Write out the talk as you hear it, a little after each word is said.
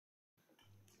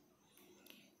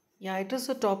Yeah, it is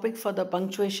a topic for the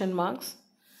punctuation marks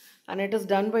and it is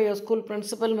done by your school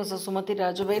principal, Mrs. Sumati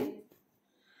Rajavel.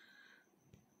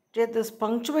 This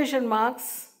punctuation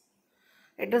marks,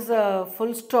 it is a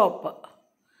full stop.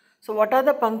 So, what are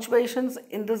the punctuations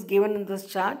in this given in this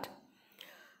chart?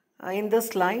 In this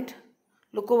slide,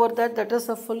 look over that. That is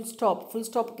a full stop. Full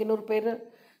stop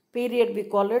period we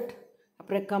call it.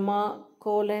 Apre comma,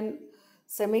 colon,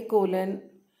 semicolon,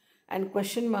 and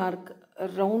question mark,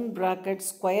 round brackets,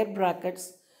 square brackets,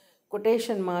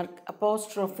 quotation mark,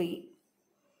 apostrophe,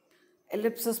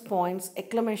 ellipsis points,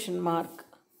 exclamation mark,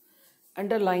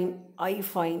 underline, I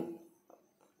fine.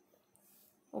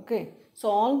 Okay, so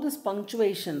all these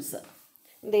punctuations,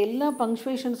 இந்த எல்லா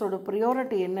punctuationsோட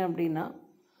priority என்ன அப்படின்னா,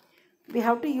 we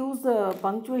have to use the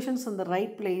punctuations in the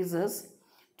right places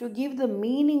to give the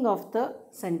meaning of the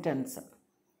sentence.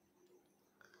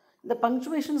 இந்த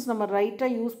punctuations நம்ம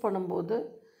ரைட்டாக use பண்ணும்போது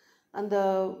அந்த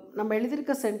நம்ம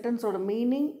எழுதியிருக்க சென்டென்ஸோட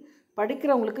மீனிங்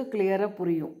படிக்கிறவங்களுக்கு கிளியராக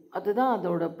புரியும். அதுதான்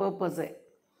அதோட பர்பஸே.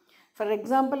 ஃபார்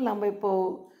எக்ஸாம்பிள், நம்ம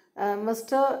இப்போது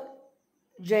மிஸ்டர்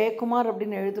ஜெயக்குமார்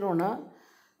அப்படின்னு எழுதுகிறோன்னா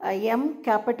எம்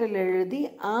கேபிட்டல் எழுதி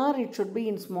R it should be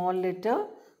in small letter,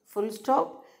 full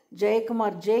stop,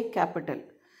 Jayakumar J capital.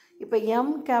 இப்போ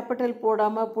எம் கேபிட்டல்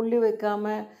போடாமல் புள்ளி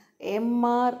வைக்காமல்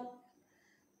எம்ஆர்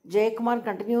ஜெயக்குமார்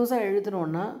கண்டினியூஸாக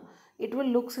எழுதுனோன்னா it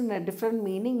will looks in a different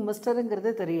meaning.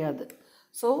 மிஸ்டருங்கிறதே தெரியாது.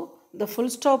 So the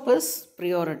full stop is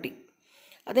priority.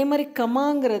 அதே மாதிரி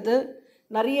கமாங்கிறது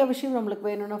நிறைய விஷயம் நம்மளுக்கு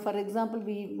வேணும்னா, for example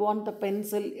we want the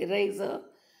pencil, eraser,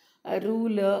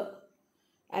 ruler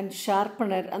and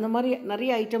sharpener, அந்த மாதிரி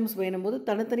நிறைய ஐட்டம்ஸ் வேணும்போது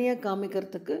தனித்தனியாக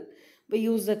காமிக்கிறதுக்கு வி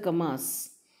யூஸ் த கமாஸ்.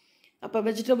 அப்போ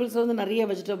வெஜிடபிள்ஸ் வந்து நிறைய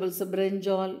vegetables,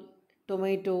 brinjal,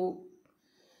 tomato,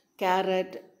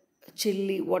 carrot,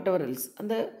 chilli, what ever else,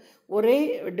 அந்த ஒரே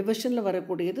டிவிஷனில்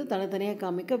வரக்கூடியது தனித்தனியாக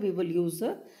காமிக்க we will use the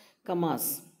Khamas.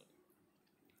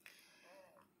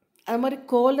 அது மாதிரி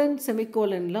கோலன்,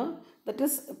 செமிகோலன்லாம், தட்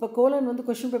இஸ் இப்போ கோலன் வந்து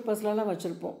கொஷின் பேப்பர்ஸ்லாம்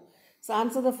வச்சுருப்போம். So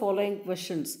answer the following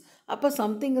questions. அப்போ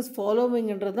சம்திங் இஸ்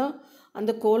ஃபாலோவிங்கிறது தான்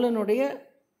அந்த கோலனுடைய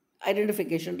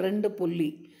ஐடென்டிஃபிகேஷன், ரெண்டு புள்ளி.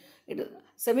 இது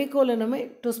செமிகோலனுமே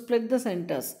to split the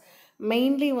centres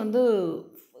mainly வந்து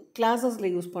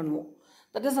கிளாஸஸில் யூஸ் பண்ணுவோம்.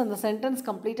 தட் இஸ் அந்த சென்டென்ஸ்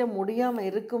கம்ப்ளீட்டாக முடியாமல்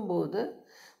இருக்கும்போது,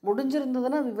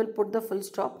 முடிஞ்சிருந்ததுன்னா we will put the full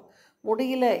stop,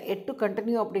 முடியல எட்டு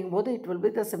கண்டினியூ அப்படிங்கும்போது it will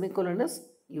be the semicolon is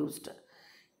used.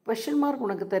 Question mark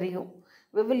உனக்கு தெரியும்.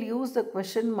 We will use the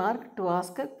question mark to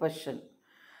ask a question.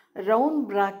 Round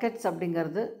brackets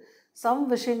அப்படிங்கிறது சம்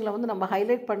விஷயங்களை வந்து நம்ம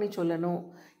ஹைலைட் பண்ணி சொல்லணும்,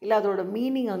 இல்லை அதோட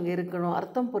மீனிங் அங்கே இருக்கணும்,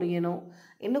 அர்த்தம் புரியணும்,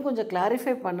 இன்னும் கொஞ்சம்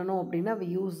கிளாரிஃபை பண்ணணும் அப்படின்னா we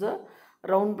use the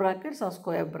round brackets R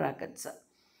square brackets.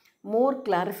 More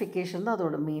clarification தான்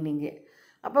அதோட மீனிங்கே.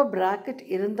 அப்போ ப்ராக்கெட்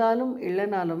இருந்தாலும்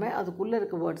இல்லைனாலுமே அதுக்குள்ளே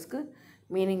இருக்க வேர்ட்ஸ்க்கு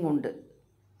மீனிங் உண்டு.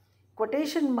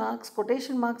 கொட்டேஷன்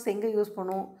மார்க்ஸ் எங்கே யூஸ்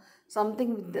பண்ணுவோம்?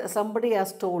 சம்திங் சம்படி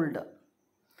ஹாஸ் டோல்டு,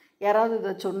 யாராவது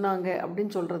இதை சொன்னாங்க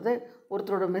அப்படின்னு சொல்கிறது,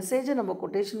 ஒருத்தரோட மெசேஜை நம்ம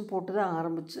கொட்டேஷன் போட்டு தான்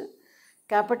ஆரம்பித்து,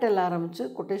 கேபிட்டல் ஆரம்பித்து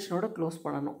கொட்டேஷனோட க்ளோஸ்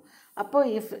பண்ணணும். அப்போ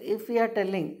if you are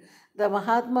telling the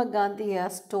Mahatma Gandhi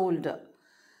has told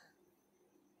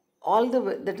all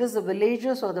that is the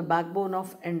villages R the back phone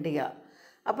of India.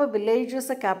 அப்போ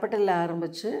வில்லேஜஸை கேபிட்டலில்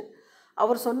ஆரம்பித்து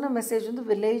அவர் சொன்ன மெசேஜ் வந்து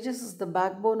villages is the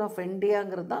back phone of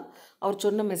இண்டியாங்கிறது தான் அவர்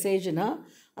சொன்ன மெசேஜ்னால்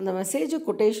அந்த மெசேஜை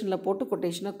கொட்டேஷனில் போட்டு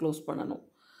கொட்டேஷனை க்ளோஸ் பண்ணணும்.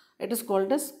 It is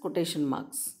called as quotation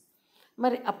marks. இது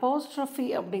மாதிரி அப்போஸ்ட்ரஃபி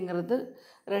அப்படிங்கிறது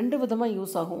ரெண்டு விதமாக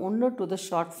யூஸ் ஆகும். ஒன்று to the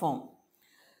short form.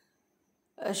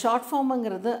 Short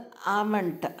ஃபார்முங்கிறது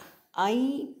ஆமெண்ட், I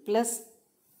plus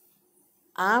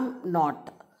am not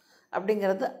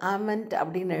அப்படிங்கிறது ஆமெண்ட்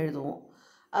அப்படின்னு எழுதுவோம்.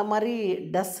 அது மாதிரி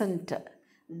doesn't,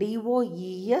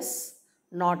 DOES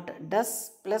not, does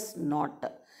plus not.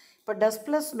 இப்போ டஸ்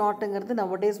plus நாட்டுங்கிறது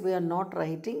nowadays we are not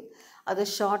writing, அது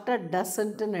ஷார்ட்டாக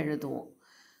டசன்ட்டுன்னு எழுதுவோம்.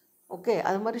 ஓகே,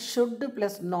 அது மாதிரி should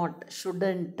plus not,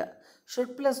 ஷுடண்ட்,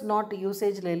 should plus not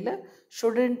யூசேஜில் இல்லை,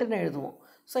 ஷுடண்ட்டுன்னு எழுதுவோம்.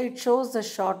 So it shows the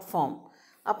short form.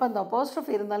 அப்போ அந்த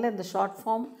அப்போஸ்ட்ரஃபி இருந்தாலே அந்த ஷார்ட்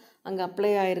ஃபார்ம் அங்கே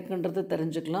அப்ளை ஆகிருக்குன்றது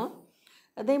தெரிஞ்சுக்கலாம்.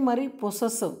 அதே மாதிரி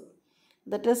possessive,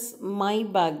 that is my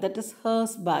back, that is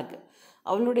hertz back,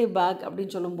 அவளுடைய பேக்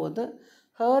அப்படின்னு சொல்லும்போது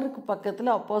ஹருக்கு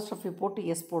பக்கத்தில் அப்போஸ்ட்ரஃபி போட்டு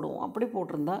எஸ் போடுவோம். அப்படி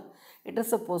போட்டிருந்தா it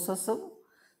is a possessive.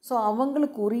 So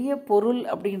அவங்களுக்கு உரிய பொருள்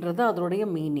அப்படின்றது அதனுடைய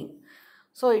மீனிங்.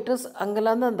 ஸோ இட் இஸ்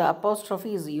அங்கேருந்து அந்த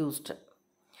apostrophe is used.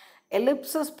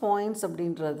 Ellipses points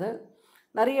அப்படின்றது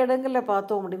நிறைய இடங்களில்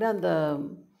பார்த்தோம் அப்படின்னா அந்த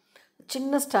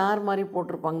சின்ன ஸ்டார் மாதிரி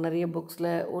போட்டிருப்பாங்க நிறைய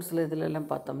புக்ஸில், ஒரு சில இதிலெல்லாம்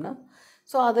பார்த்தோம்னா.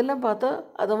 ஸோ அதெல்லாம் பார்த்தா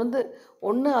அதை வந்து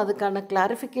ஒன்று அதுக்கான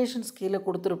கிளாரிஃபிகேஷன்ஸ் கீழே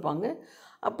கொடுத்துருப்பாங்க,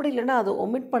 அப்படி இல்லைன்னா அதை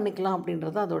ஒமிட் பண்ணிக்கலாம்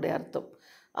அப்படின்றது அதோடைய அர்த்தம்.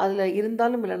 அதில்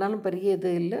இருந்தாலும் இல்லைனாலும் பெரிய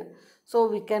இது இல்லை. So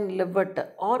we can live it,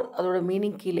 R அதோட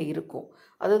மீனிங் கீழே இருக்கும்.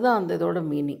 அதுதான் அந்த இதோட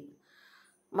மீனிங்.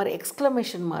 மாதிரி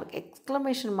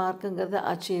எக்ஸ்க்ளமேஷன் மார்க்குங்கிறது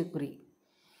ஆச்சரியக்குறி.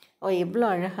 எவ்வளோ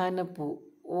அழகான பூ,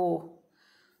 ஓ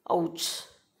அவுச்,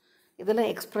 இதெல்லாம்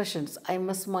expressions. I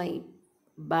miss my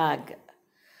back.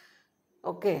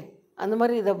 Okay, அந்த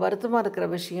மாதிரி இதை வருத்தமாக இருக்கிற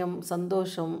விஷயம்,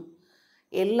 சந்தோஷம்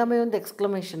எல்லாமே வந்து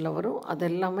எக்ஸ்க்ளமேஷனில் வரும். அது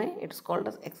எல்லாமே it's called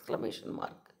as exclamation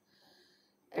mark.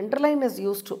 இன்டர்லைன் is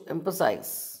use to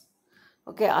emphasise.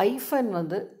 Okay, ஐஃபன்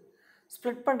வந்து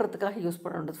ஸ்ப்ளிட் பண்ணுறதுக்காக யூஸ்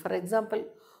பண்ண வேண்டியது. ஃபார் எக்ஸாம்பிள்,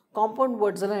 காம்பவுண்ட்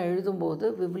வேர்ட்ஸ் எல்லாம் எழுதும்போது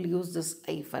we will use this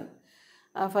hyphen.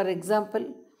 For example,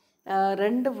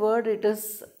 ரெண்டு word it is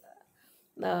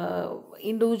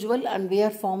individual and we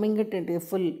are forming it into a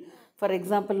full. For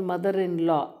example,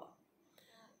 mother-in-law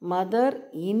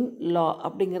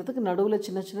அப்படிங்கிறதுக்கு நடுவில்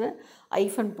சின்ன சின்ன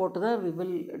ஐஃபன் போட்டு தான் we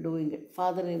will doing it.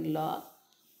 Father-in-law,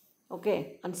 okay,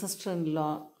 and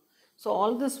sister-in-law. So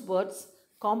all these words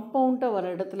காம்பவுண்டாக வர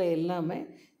இடத்துல எல்லாமே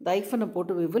இந்த ஐஃபனை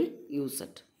போட்டு we will use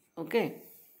it. Okay.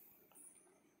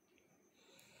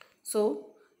 So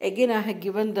again I have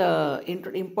given the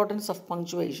importance of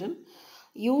punctuation.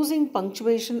 Using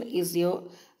punctuation is your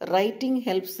writing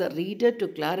helps the reader to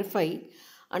clarify,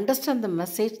 understand the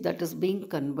message that is being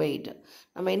conveyed.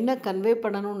 நம்ம என்ன convey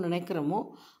பண்ணணும்னு நினைக்கிறோமோ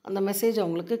அந்த message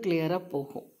அவங்களுக்கு கிளியராக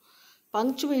போகும்.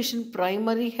 Punctuation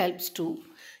primarily helps to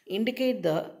indicate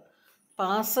the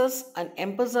passes and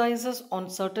emphasizes on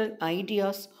certain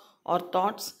ideas or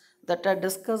thoughts that are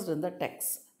discussed in the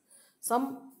text. Some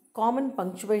common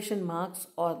punctuation marks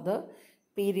are the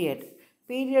period.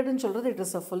 Period ன்னு சொல்கிறது it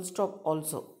is a full stop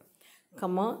also.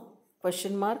 Comma,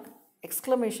 question mark,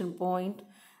 exclamation point,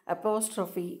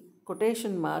 apostrophe,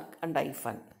 quotation mark and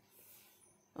hyphen.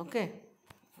 Okay,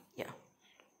 yeah.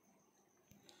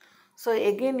 So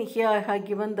again here I have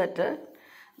given that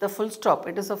the full stop,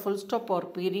 it is a full stop or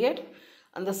period,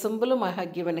 and the symbolum I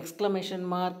have given exclamation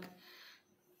mark,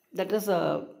 that is a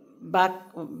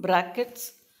brackets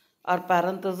or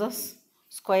parenthesis,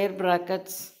 square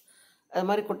brackets. அது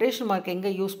மாதிரி quotation mark எங்கே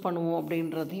use பண்ணுவோம்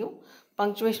அப்படின்றதையும்,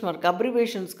 punctuation mark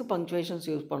அப்ரிவேஷன்ஸ்க்கு punctuations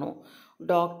use பண்ணுவோம்.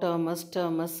 Doctor, mister,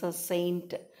 Mrs,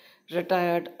 Saint,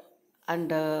 retired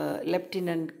and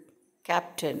lieutenant,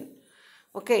 captain.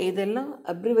 Okay, இதெல்லாம்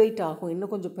abbreviate ஆகும்,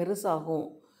 இன்னும் கொஞ்சம் பெருசாகும்.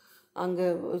 அங்கே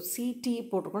சிடி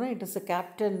போட்டிருக்கோன்னா இட் இஸ் அ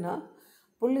கேப்டன்னா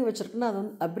புள்ளி வச்சுருக்குன்னா அதை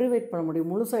வந்து அப்ரிவேட் பண்ண முடியும்,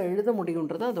 முழுசாக எழுத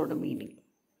முடியுன்றது அதோட மீனிங்.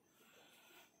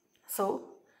 ஸோ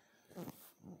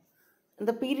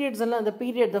இந்த பீரியட்ஸ் எல்லாம், இந்த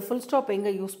பீரியட் த ஃபுல் ஸ்டாப்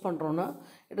எங்கே யூஸ் பண்ணுறோன்னா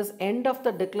it is end of the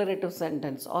declarative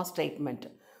sentence R statement.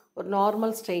 ஒரு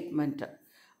நார்மல் ஸ்டேட்மெண்ட்,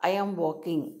 ஐ ஆம்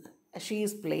walking, she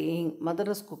is playing,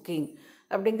 mother is cooking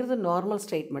அப்படிங்கிறது நார்மல்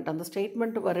ஸ்டேட்மெண்ட். அந்த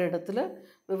ஸ்டேட்மெண்ட் வர இடத்துல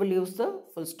we will use the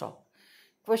full stop.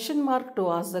 Question mark to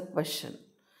ask the question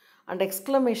and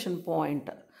exclamation point.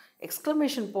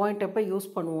 Exclamation point எப்போ use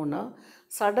பண்ணுவோன்னா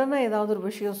சடனாக ஏதாவது ஒரு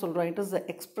விஷயம் சொல்கிறோம், it is the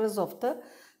express of the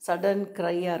sudden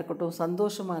க்ரையாக இருக்கட்டும்,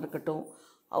 சந்தோஷமாக இருக்கட்டும்,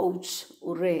 அவுச்,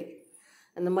 உரே,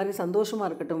 இந்த மாதிரி சந்தோஷமாக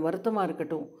இருக்கட்டும், வருத்தமாக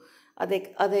இருக்கட்டும்,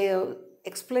 அதை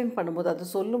எக்ஸ்பிளைன் பண்ணும்போது, அதை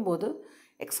சொல்லும்போது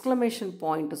exclamation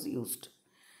point is used.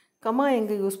 Comma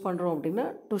எங்கே யூஸ் பண்ணுறோம் அப்படின்னா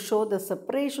to show the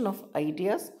separation of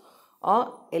ideas R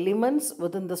elements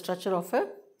within the structure of a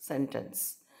sentence.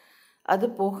 அது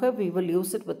போக we will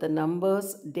use it with the numbers,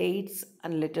 dates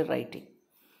and letter writing.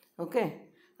 Okay,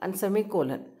 and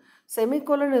semicolon.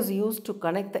 Semicolon is used to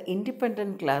connect the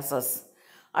independent classes.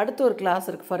 அடுத்து ஒரு class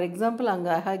இருக்குது. For example,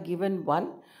 அங்கே I have given one,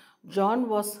 John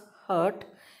was hurt,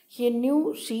 he knew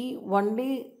she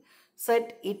only said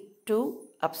it to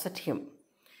upset him.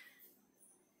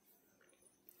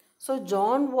 So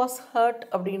John was hurt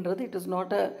அப்படின்றது it is not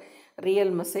a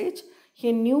real message. He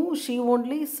knew she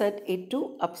only said it to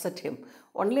upset him.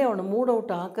 Only அவனை mood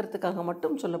out ஆக்கிறதுக்காக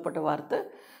மட்டும் சொல்லப்பட்ட வார்த்தை.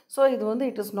 So இது வந்து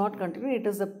it is not continue, it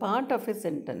is a part of a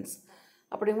sentence.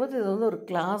 அப்படிங்கும்போது இது வந்து ஒரு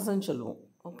கிளாஸ்ன்னு சொல்லுவோம்.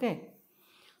 Okay,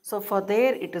 so for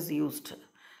there it is used.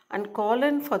 And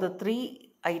gallon for the 3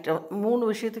 item, 3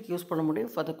 விஷயத்துக்கு யூஸ் பண்ண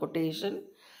முடியும். For the quotation,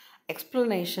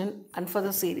 explanation and for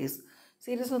the series.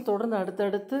 சீரீஸில் தொடர்ந்து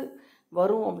அடுத்தடுத்து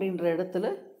வரும் அப்படின்ற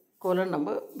இடத்துல கோலன்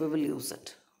நம்ம we will use it.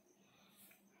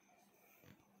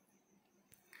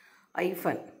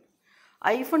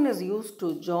 Hyphen is used to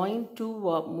join 2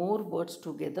 or more words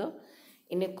together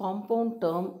in a compound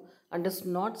term and is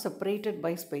not separated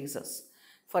by spaces.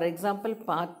 For example,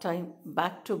 part-time,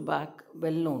 back-to-back,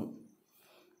 well-known.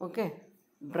 Okay,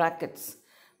 brackets.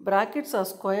 Brackets are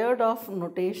squared off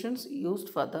notations used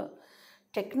for the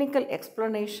technical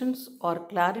explanations or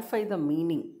clarify the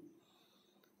meaning.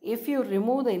 If you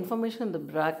remove the information in the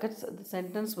brackets, the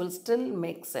sentence will still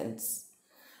make sense.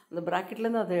 அந்த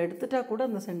ப்ராக்கெட்லேருந்து அதை எடுத்துட்டால் கூட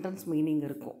அந்த sentence meaning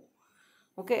இருக்கும்.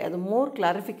 Okay, அது மோர்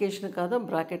கிளாரிஃபிகேஷனுக்காக தான்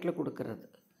ப்ராக்கெட்டில் கொடுக்கறது.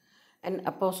 And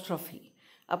apostrophe.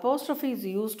 Apostrophe is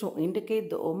used to indicate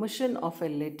the omission of a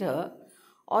letter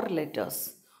or letters.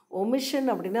 Omission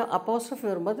அப்படின்னா apostrophe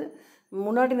வரும்போது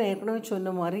முன்னாடி நான் ஏற்கனவே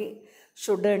சொன்ன மாதிரி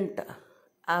shouldn't,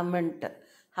 amn't,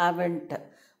 haven't.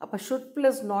 அப்போ should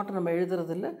plus not நம்ம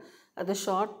எழுதுறதில்ல, அதை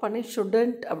ஷார்ட் பண்ணி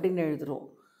shouldn't அப்படின்னு எழுதுகிறோம்.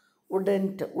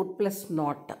 wouldn't, would plus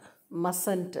not,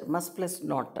 mustn't, must plus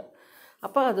not.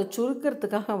 அப்போ அதை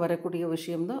சுருக்கிறதுக்காக வரக்கூடிய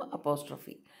விஷயம்தான்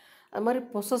apostrophe. அது மாதிரி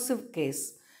பொசசிவ் கேஸ்,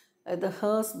 இது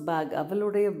ஹர்ஸ் பேக்,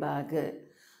 அவளுடைய bag,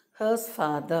 hertz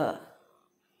father,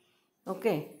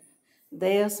 okay,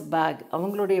 there's back,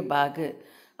 அவங்களுடைய பேகு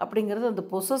அப்படிங்கிறது அந்த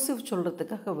பொசசிவ்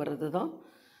சொல்கிறதுக்காக வர்றது தான்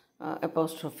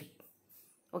apostrophe.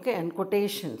 ஓகே. அண்ட்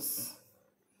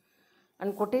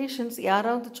கொட்டேஷன்ஸ்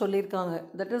யாராவது சொல்லியிருக்காங்க.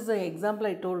 That is the example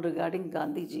I told regarding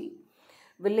Gandhiji.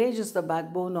 Village is the back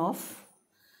phone of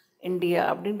India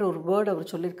அப்படின்ற ஒரு வேர்டு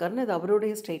அவர் சொல்லியிருக்காருன்னு, இது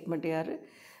அவருடைய ஸ்டேட்மெண்ட். யார்?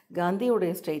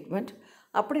 காந்தியோடைய ஸ்டேட்மெண்ட்.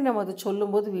 அப்படி நம்ம அதை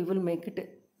சொல்லும்போது we will make it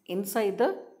inside the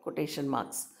quotation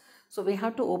marks. So we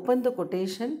have to open the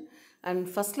quotation and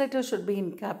first letter should be in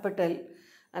capital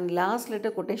and last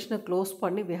letter quotation close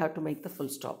பண்ணி we have to make the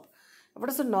full stop. If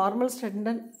it is a normal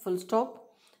sentence, full stop.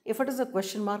 If it is a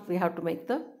question mark, we have to make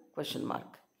the question mark.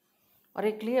 Are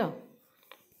you clear?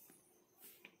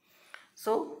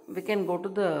 So we can go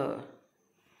to the...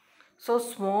 So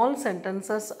small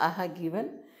sentences I have given.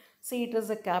 See, it is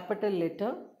a capital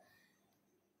letter.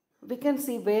 We can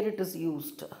see where it is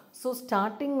used. So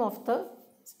starting of the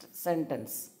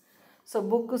sentence. So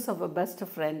book is our best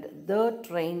friend. The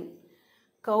train.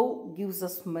 Cow gives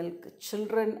us milk.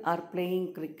 Children are playing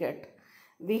cricket.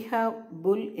 We have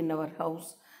bull in our house.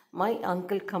 My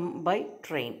uncle come by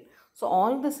train. So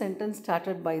all the sentence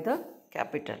started by the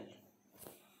capital.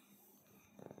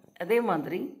 அதே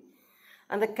மாதிரி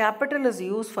அந்த capital is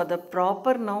used for the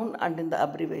proper noun and in the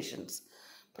abbreviations.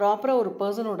 ப்ராப்பராக ஒரு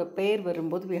பர்சனோட பேர்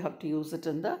வரும்போது we have to use it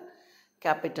in the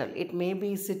capital. It may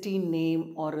be city name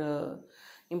or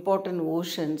important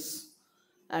oceans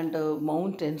and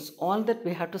mountains. All that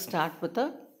we have to start with a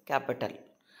capital.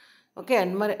 Okay.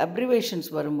 அந்த மாதிரி abbreviations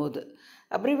வரும்போது,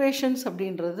 abbreviations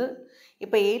அப்படின்றது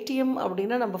இப்போ ATM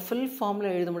அப்படின்னா நம்ம fill ஃபார்மில்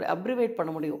எழுத முடியும், அப்ரிவேட்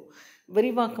பண்ண முடியும்,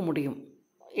 விரிவாக்க முடியும்.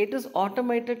 It is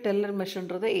automated teller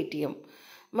மெஷின்றது ATM.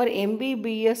 அது மாதிரி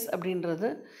எம்பிபிஎஸ் அப்படின்றது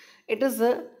it is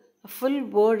a full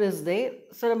word is there.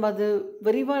 So நம்ம அது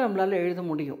விரிவாக நம்மளால் எழுத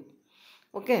முடியும்.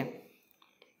 Okay.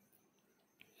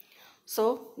 So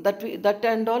that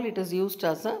and all it is used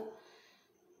as a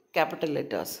capital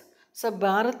letters. So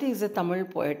Bharathi is a Tamil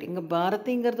poet. இங்கே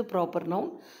பாரதிங்கிறது ப்ராப்பர்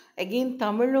நவுன். அகெயின்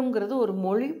தமிழுங்கிறது ஒரு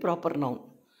மொழி ப்ராப்பர் நவுன்.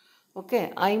 ஓகே.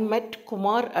 ஐ மெட்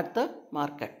குமார் அட் த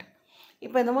மார்க்கெட்.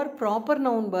 இப்போ இந்த மாதிரி ப்ராப்பர்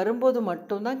நவுன் வரும்போது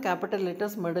மட்டும்தான் கேபிட்டல்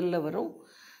லெட்டர்ஸ் மிடில் வரும்.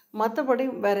 மற்றபடி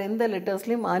வேறு எந்த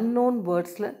லெட்டர்ஸ்லேயும் அன்னோன்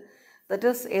வேர்ட்ஸில், தட்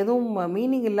இஸ் எதுவும்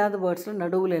மீனிங் இல்லாத வேர்ட்ஸில்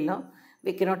நடுவில் எல்லாம்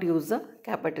we cannot use a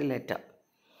capital letter.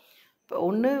 இப்போ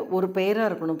ஒன்று ஒரு பெயராக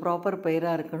இருக்கணும், ப்ராப்பர்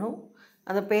பெயராக இருக்கணும்.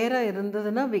 அந்த பெயராக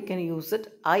இருந்ததுன்னா we can use it.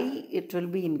 it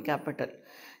will be in capital.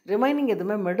 Remaining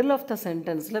எதுவுமே middle of the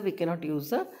சென்டென்ஸில் we cannot use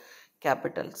the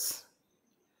capitals.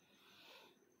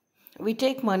 We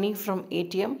take money from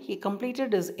ATM. He completed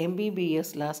his MBBS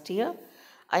last year.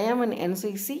 I am an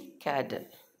NCC cadre.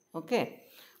 Okay.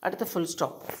 அடுத்த full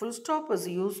stop. Full stop is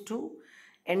used to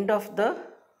end of the,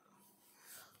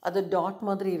 அது dot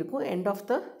மாதிரி இருக்கும், end of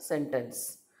the sentence.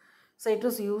 So it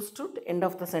is used to end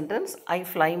of the sentence. I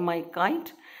fly my kite.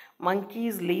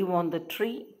 Monkeys live on the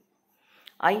tree.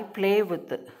 I play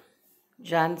with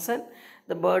Jansen.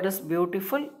 The bird is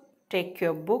beautiful. Take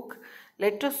your book.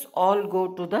 Let us all go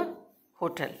to the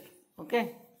hotel. Okay.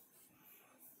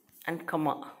 And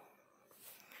comma.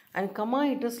 And comma,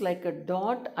 it is like a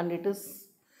dot and it is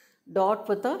dot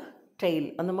with a tail.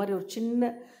 அந்த மாதிரி ஒரு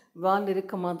சின்ன வால்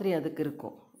இருக்க மாதிரி அதுக்கு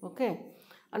இருக்கும். Okay.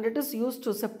 And it is used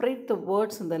to separate the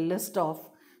words in the list of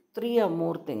 3 or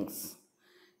more things.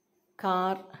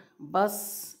 Car, bus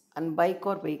and bike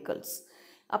or vehicles.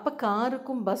 அப்போ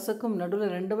காருக்கும் பஸ்ஸுக்கும்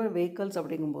நடுவில் ரெண்டுமே vehicles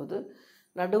அப்படிங்கும்போது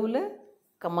நடுவில்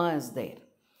comma is there.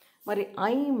 மாதிரி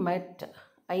I met,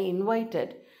 I invited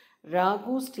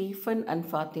Raghu, Stephen and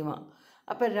Fatima.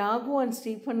 அப்போ Raghu and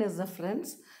Stephen is the friends.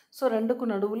 So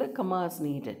ரெண்டுக்கும் நடுவில் comma is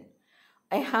needed.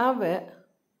 I have a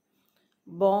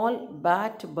ball,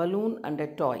 bat, balloon and a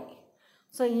toy.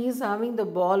 So he is having the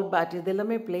ball, bat. இது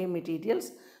எல்லாமே play materials.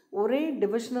 ஒரே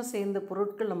டிவிஷனை சேர்ந்த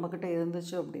பொருட்கள் நம்மக்கிட்ட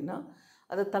இருந்துச்சு அப்படின்னா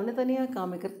அதை தனித்தனியாக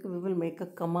காமிக்கிறதுக்கு we will make a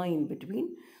comma in between.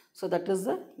 So that is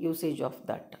the usage of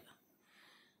that.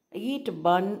 Eat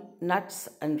bun, nuts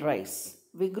and rice.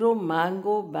 We grow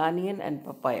mango, banyan and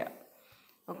papaya.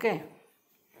 Okay.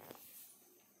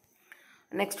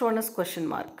 Next one is question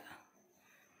mark.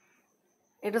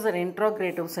 It is an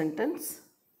interrogative sentence.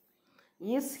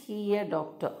 Is he a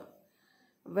doctor?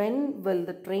 When will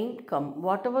the train come?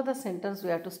 Whatever the sentence,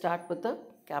 we have to start with the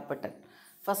capital.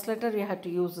 First letter you have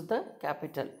to use the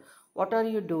capital. What are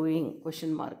you doing?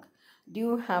 Question mark. Do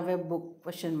you have a book?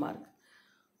 Question mark.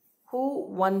 Who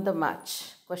won the match?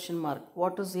 Question mark.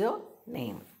 What is your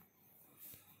name?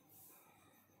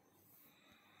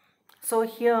 So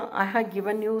here I have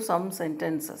given you some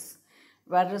sentences.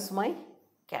 Where is my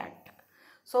cat?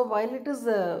 So while it is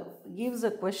gives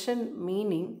a question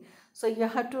meaning, so you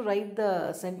have to write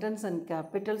the sentence in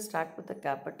capital, start with the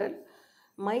capital.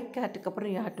 My cat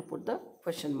kapra you have to put the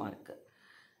question mark.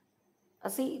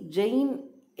 See, Jane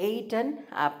ate an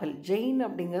apple. Jane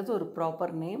அப்படிங்கிறது ஒரு proper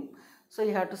name. So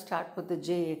you have to start with the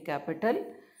J capital.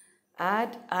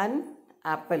 Add an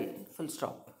apple, full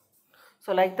stop.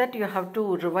 So like that you have to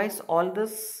revise all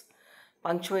this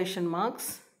punctuation marks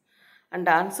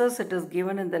and answers it is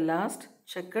given in the last.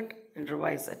 Check it and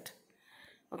revise it.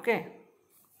 Okay.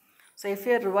 So if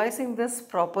you are revising this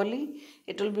properly,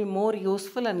 it will be more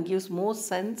useful and gives more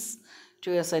sense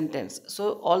to your sentence. So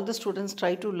all the students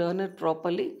try to learn it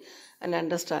properly and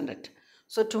understand it.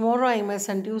 So tomorrow I may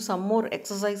send you some more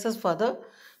exercises for the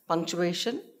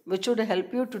punctuation which would help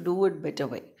you to do it better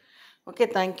way. Okay,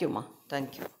 thank you, ma.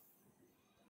 Thank you.